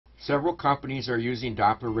Several companies are using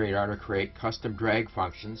Doppler radar to create custom drag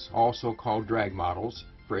functions, also called drag models,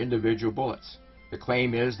 for individual bullets. The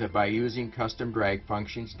claim is that by using custom drag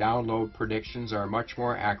functions, download predictions are much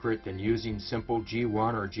more accurate than using simple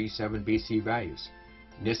G1 or G7 BC values.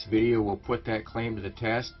 In this video, we'll put that claim to the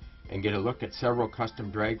test and get a look at several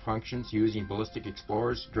custom drag functions using Ballistic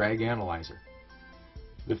Explorer's drag analyzer.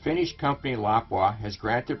 The Finnish company Lapua has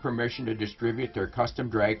granted permission to distribute their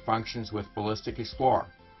custom drag functions with Ballistic Explorer.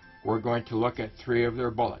 We're going to look at three of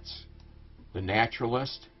their bullets: the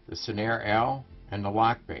Naturalist, the Snare L, and the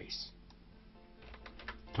Lock Base.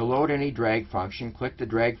 To load any drag function, click the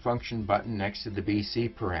drag function button next to the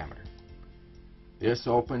BC parameter. This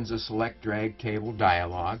opens a select drag table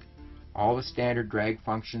dialog. All the standard drag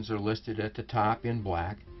functions are listed at the top in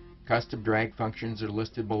black. Custom drag functions are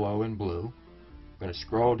listed below in blue. I'm going to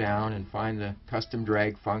scroll down and find the custom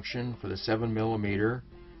drag function for the 7mm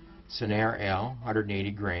Snare L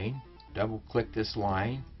 180 grain. Double click this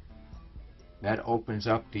line. That opens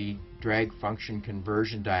up the drag function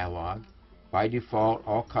conversion dialog. By default,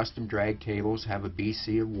 all custom drag tables have a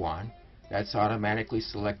BC of 1. That's automatically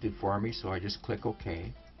selected for me, so I just click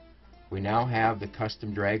OK. We now have the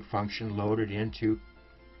custom drag function loaded into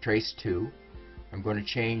trace 2. I'm going to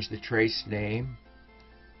change the trace name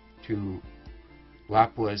to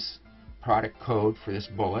Lapua's product code for this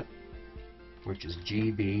bullet, which is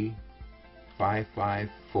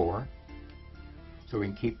GB554, so we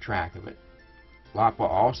can keep track of it. Lapua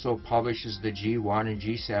also publishes the G1 and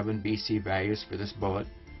G7 BC values for this bullet.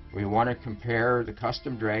 We want to compare the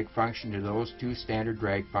custom drag function to those two standard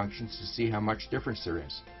drag functions to see how much difference there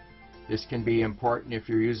is. This can be important if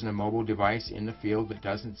you're using a mobile device in the field that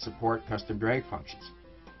doesn't support custom drag functions.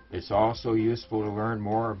 It's also useful to learn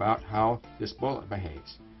more about how this bullet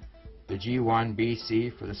behaves. The G1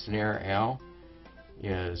 BC for the Snare L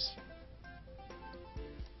is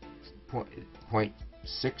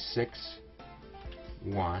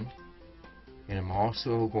 0.661, and I'm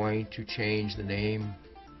also going to change the name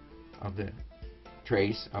of the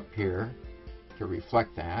trace up here to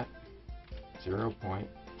reflect that,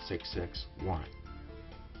 0.661.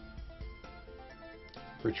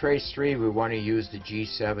 For trace 3, we want to use the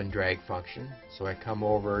G7 drag function, so I come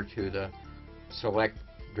over to the select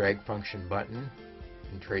drag function button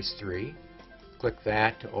in trace 3, click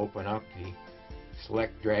that to open up the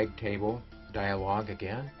select drag table dialog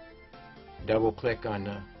again, double click on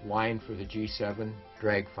the line for the G7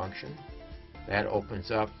 drag function. That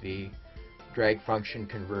opens up the drag function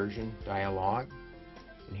conversion dialog,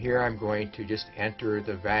 and here I'm going to just enter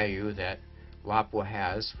the value that Lapua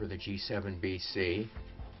has for the G7 BC,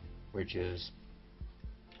 which is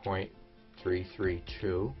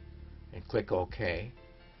 0.332, and click OK.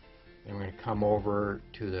 And we're going to come over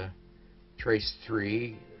to the trace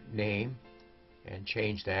 3 name and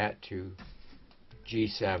change that to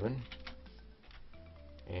G7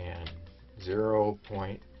 and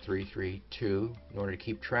 0.332 in order to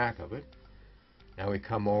keep track of it. Now we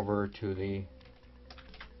come over to the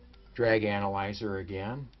drag analyzer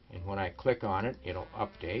again, and when I click on it, it'll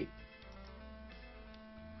update.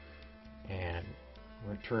 And I'm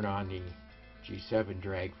going to turn on the G7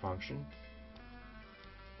 drag function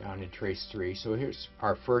down in trace 3. So here's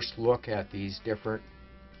our first look at these different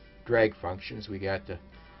drag functions. We got the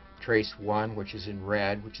trace 1, which is in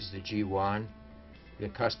red, which is the G1. The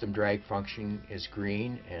custom drag function is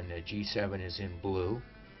green, and the G7 is in blue.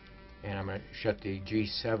 And I'm going to shut the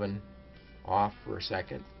G7 off for a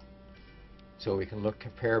second so we can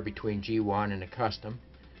compare between G1 and the custom.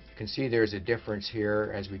 You can see there's a difference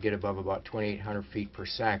here as we get above about 2,800 feet per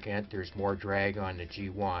second. There's more drag on the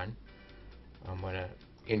G1. I'm going to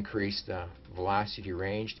increase the velocity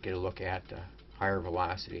range to get a look at the higher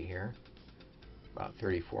velocity here, about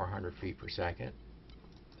 3,400 feet per second.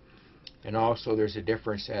 And also there's a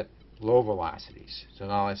difference at low velocities. So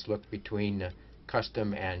now let's look between the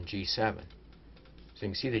custom and G7. So you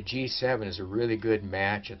can see the G7 is a really good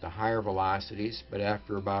match at the higher velocities, but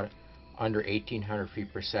after about under 1,800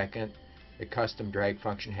 feet per second, the custom drag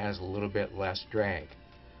function has a little bit less drag.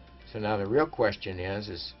 So now the real question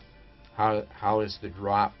is how is the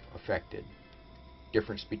drop affected?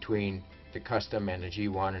 Difference between the custom and the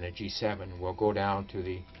G1 and the G7. We'll go down to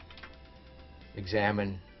the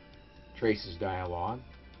examine traces dialog.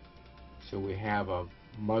 So we have a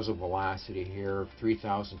muzzle velocity here of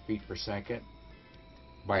 3,000 feet per second.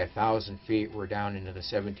 By 1,000 feet, we're down into the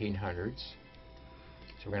 1,700s.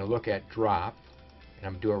 So we're going to look at drop, and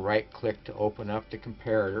I'm going to do a right click to open up the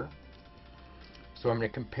comparator. So I'm going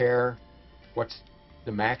to compare what's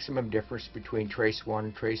the maximum difference between trace 1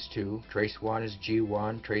 and trace 2. Trace 1 is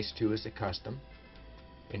G1, trace 2 is the custom.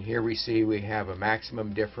 And here we see we have a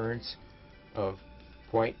maximum difference of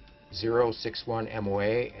 0.061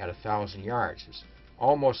 MOA at 1,000 yards. There's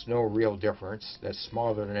almost no real difference. That's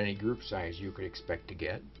smaller than any group size you could expect to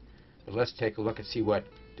get. But let's take a look and see what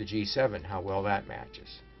the G7, how well that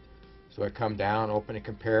matches. So I come down, open a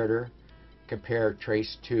comparator, compare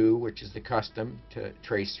trace 2, which is the custom, to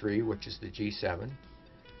trace 3, which is the G7.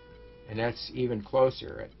 And that's even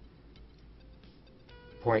closer at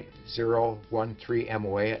 0.013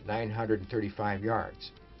 MOA at 935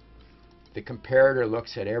 yards. The comparator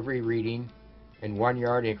looks at every reading in 1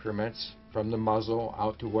 yard increments from the muzzle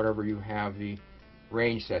out to whatever you have the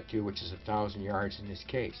range set to, which is 1,000 yards in this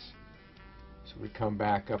case. So we come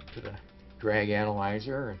back up to the drag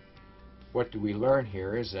analyzer, and what do we learn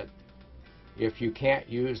here is that if you can't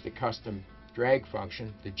use the custom drag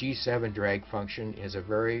function, the G7 drag function is a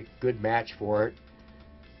very good match for it,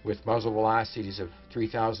 with muzzle velocities of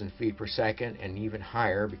 3,000 feet per second and even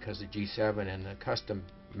higher, because the G7 and the custom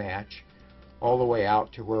match all the way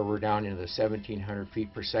out to where we're down into the 1,700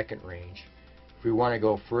 feet per second range. If we want to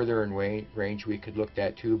go further in range, we could look at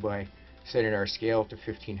that too by setting our scale to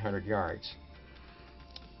 1,500 yards.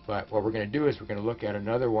 But what we're going to do is we're going to look at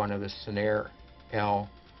another one of the Scenaire L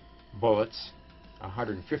bullets,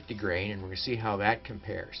 150 grain, and we're going to see how that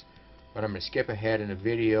compares. But I'm going to skip ahead in the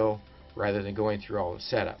video rather than going through all the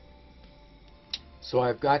setup. So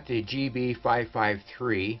I've got the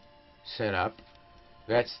GB553 set up.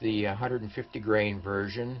 That's the 150 grain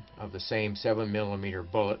version of the same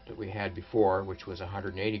 7mm bullet that we had before, which was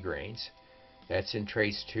 180 grains. That's in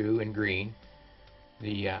trace 2 in green.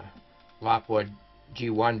 The Lockwood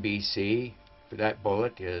G1BC for that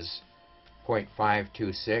bullet is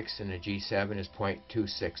 0.526 and the G7 is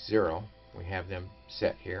 0.260. We have them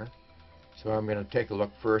set here. So I'm going to take a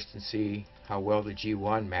look first and see how well the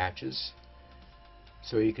G1 matches.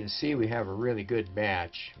 So you can see we have a really good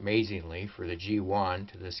match, amazingly, for the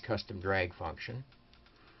G1 to this custom drag function.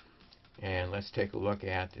 And let's take a look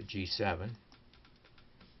at the G7.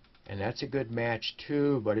 And that's a good match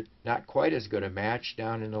too, but not quite as good a match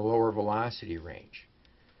down in the lower velocity range.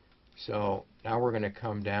 So now we're going to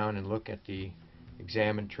come down and look at the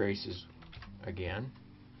examined traces again.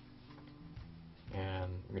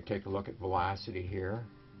 And we're going to take a look at velocity here.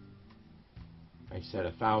 I said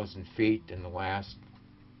 1,000 feet in the last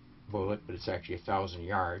bullet, but it's actually 1,000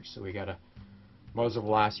 yards. So we got a muzzle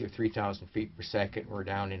velocity of 3,000 feet per second. We're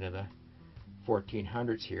down into the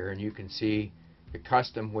 1400s here, and you can see the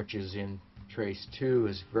custom, which is in trace 2,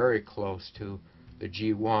 is very close to the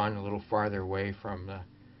G1, a little farther away from the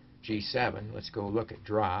G7. Let's go look at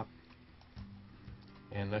drop,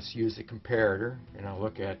 and let's use the comparator, and I'll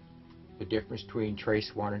look at the difference between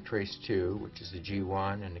trace 1 and trace 2, which is the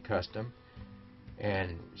G1 and the custom,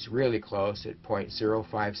 and it's really close at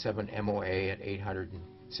 0.057 MOA at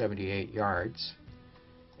 878 yards.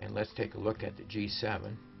 And let's take a look at the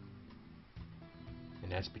G7,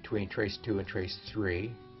 and that's between trace 2 and trace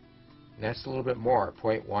 3, and that's a little bit more,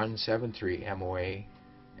 0.173 MOA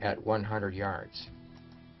at 100 yards.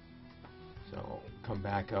 So come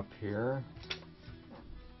back up here,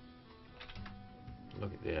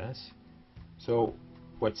 look at this. So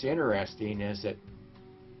what's interesting is that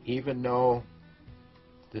even though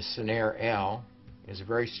the Scenaire L is a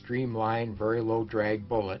very streamlined, very low drag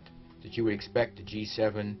bullet that you would expect the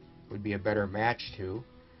G7 would be a better match to,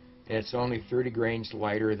 and it's only 30 grains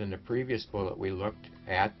lighter than the previous bullet we looked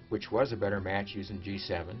at, which was a better match using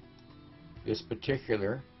G7. This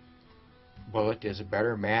particular bullet is a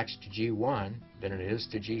better match to G1 than it is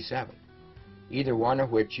to G7. Either one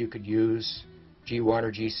of which you could use G1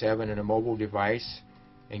 or G7 in a mobile device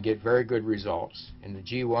and get very good results. And the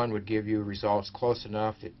G1 would give you results close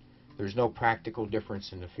enough that there's no practical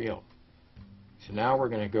difference in the field. So now we're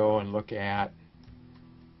going to go and look at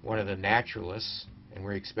one of the naturalists, and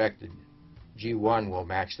we expect the G1 will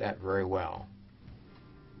match that very well.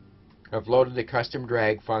 I've loaded the custom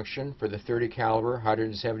drag function for the 30 caliber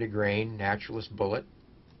 170 grain naturalist bullet,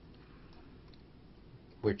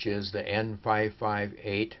 which is the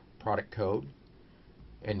N558 product code,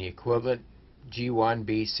 and the equivalent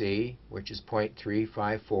G1BC, which is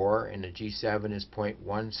 0.354, and the G7 is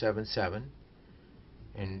 0.177.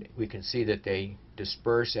 And we can see that they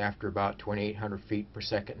disperse after about 2,800 feet per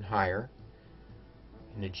second and higher.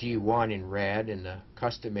 And the G1 in red and the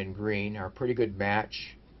custom in green are a pretty good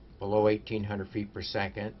match below 1,800 feet per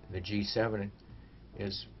second. The G7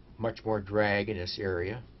 is much more drag in this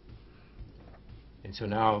area. And so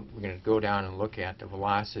now we're going to go down and look at the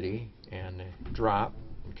velocity and the drop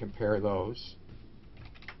and compare those.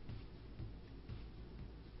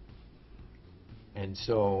 And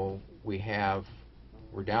so we have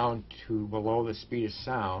we're down to below the speed of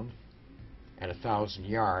sound at 1,000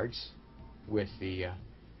 yards, with the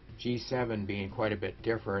G7 being quite a bit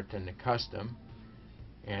different than the custom,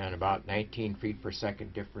 and about 19 feet per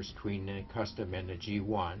second difference between the custom and the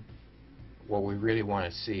G1. What we really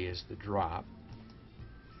want to see is the drop.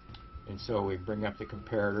 And so we bring up the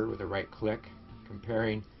comparator with a right click,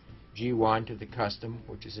 comparing G1 to the custom,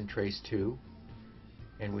 which is in trace 2,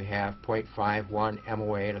 and we have 0.51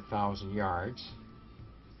 MOA at 1,000 yards.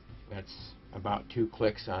 That's about 2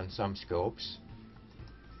 clicks on some scopes.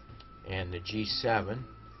 And the G7,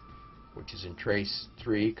 which is in trace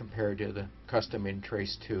 3 compared to the custom in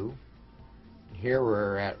trace 2. And here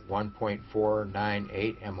we're at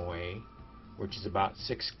 1.498 MOA, which is about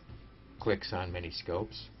 6 clicks on many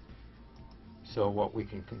scopes. So what we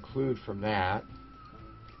can conclude from that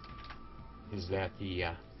is that the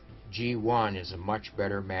G1 is a much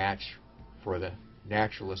better match for the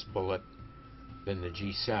naturalist bullet than the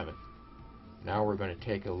G7. Now we're going to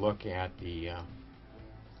take a look at the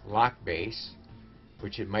lock base,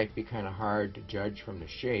 which it might be kind of hard to judge from the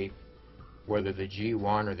shape whether the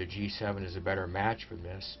G1 or the G7 is a better match for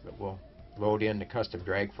this, but we'll load in the custom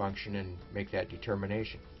drag function and make that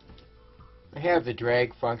determination. I have the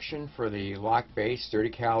drag function for the lock base 30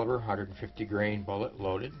 caliber 150 grain bullet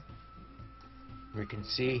loaded. We can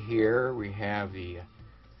see here we have the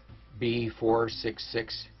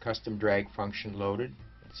B466 custom drag function loaded.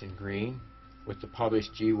 It's in green with the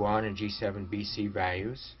published G1 and G7 BC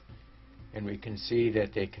values, and we can see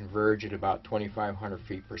that they converge at about 2,500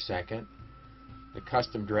 feet per second. The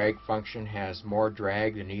custom drag function has more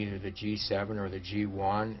drag than either the G7 or the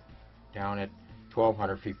G1, down at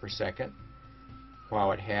 1,200 feet per second,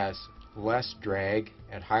 while it has less drag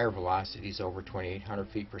at higher velocities over 2,800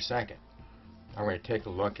 feet per second. I'm going to take a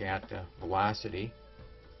look at the velocity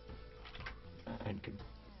and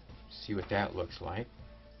see what that looks like.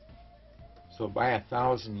 So by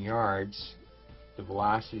 1,000 yards, the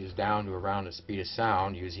velocity is down to around the speed of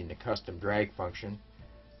sound using the custom drag function.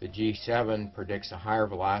 The G7 predicts a higher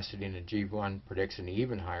velocity and the G1 predicts an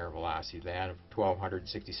even higher velocity, that of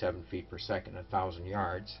 1,267 feet per second at 1,000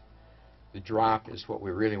 yards. The drop is what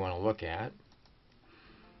we really want to look at.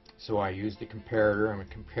 So I use the comparator. I'm going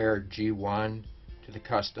to compare G1 to the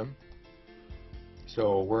custom.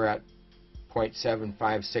 So we're at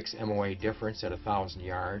 0.756 MOA difference at 1,000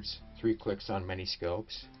 yards, 3 clicks on many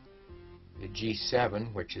scopes. The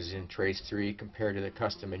G7, which is in trace 3 compared to the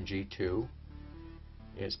custom in G2,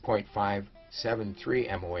 is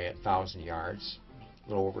 0.573 MOA at 1,000 yards, a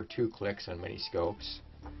little over 2 clicks on many scopes.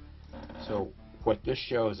 So what this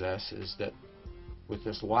shows us is that with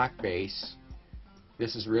this lock base,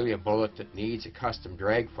 this is really a bullet that needs a custom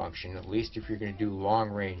drag function, at least if you're going to do long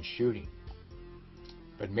range shooting.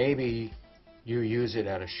 But maybe you use it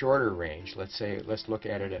at a shorter range. Let's look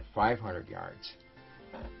at it at 500 yards.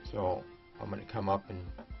 So I'm going to come up and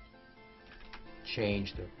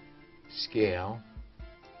change the scale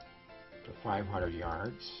to 500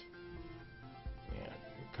 yards and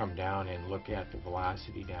come down and look at the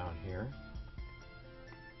velocity down here.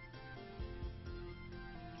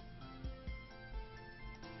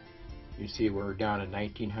 You see we're down at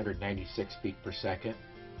 1,996 feet per second.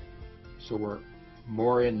 So we're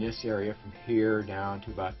more in this area from here down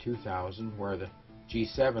to about 2,000, where the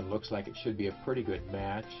G7 looks like it should be a pretty good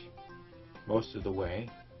match most of the way.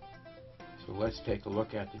 So let's take a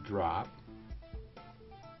look at the drop.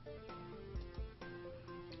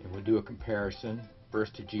 And we'll do a comparison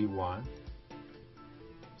first to G1.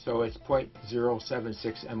 So it's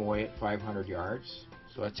 0.076 MOA at 500 yards.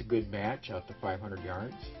 So that's a good match out to 500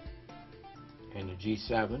 yards. And the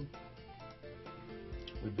G7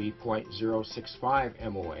 would be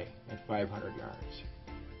 0.065 MOA at 500 yards.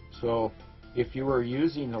 So if you were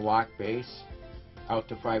using the lock base out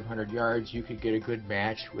to 500 yards, you could get a good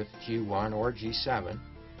match with G1 or G7.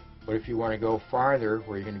 But if you want to go farther,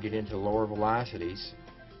 where you're going to get into lower velocities,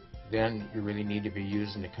 then you really need to be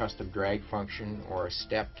using the custom drag function or a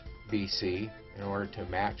stepped BC in order to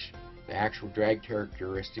match the actual drag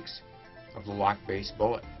characteristics of the lock base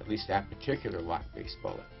bullet, at least that particular lock base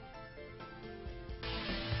bullet.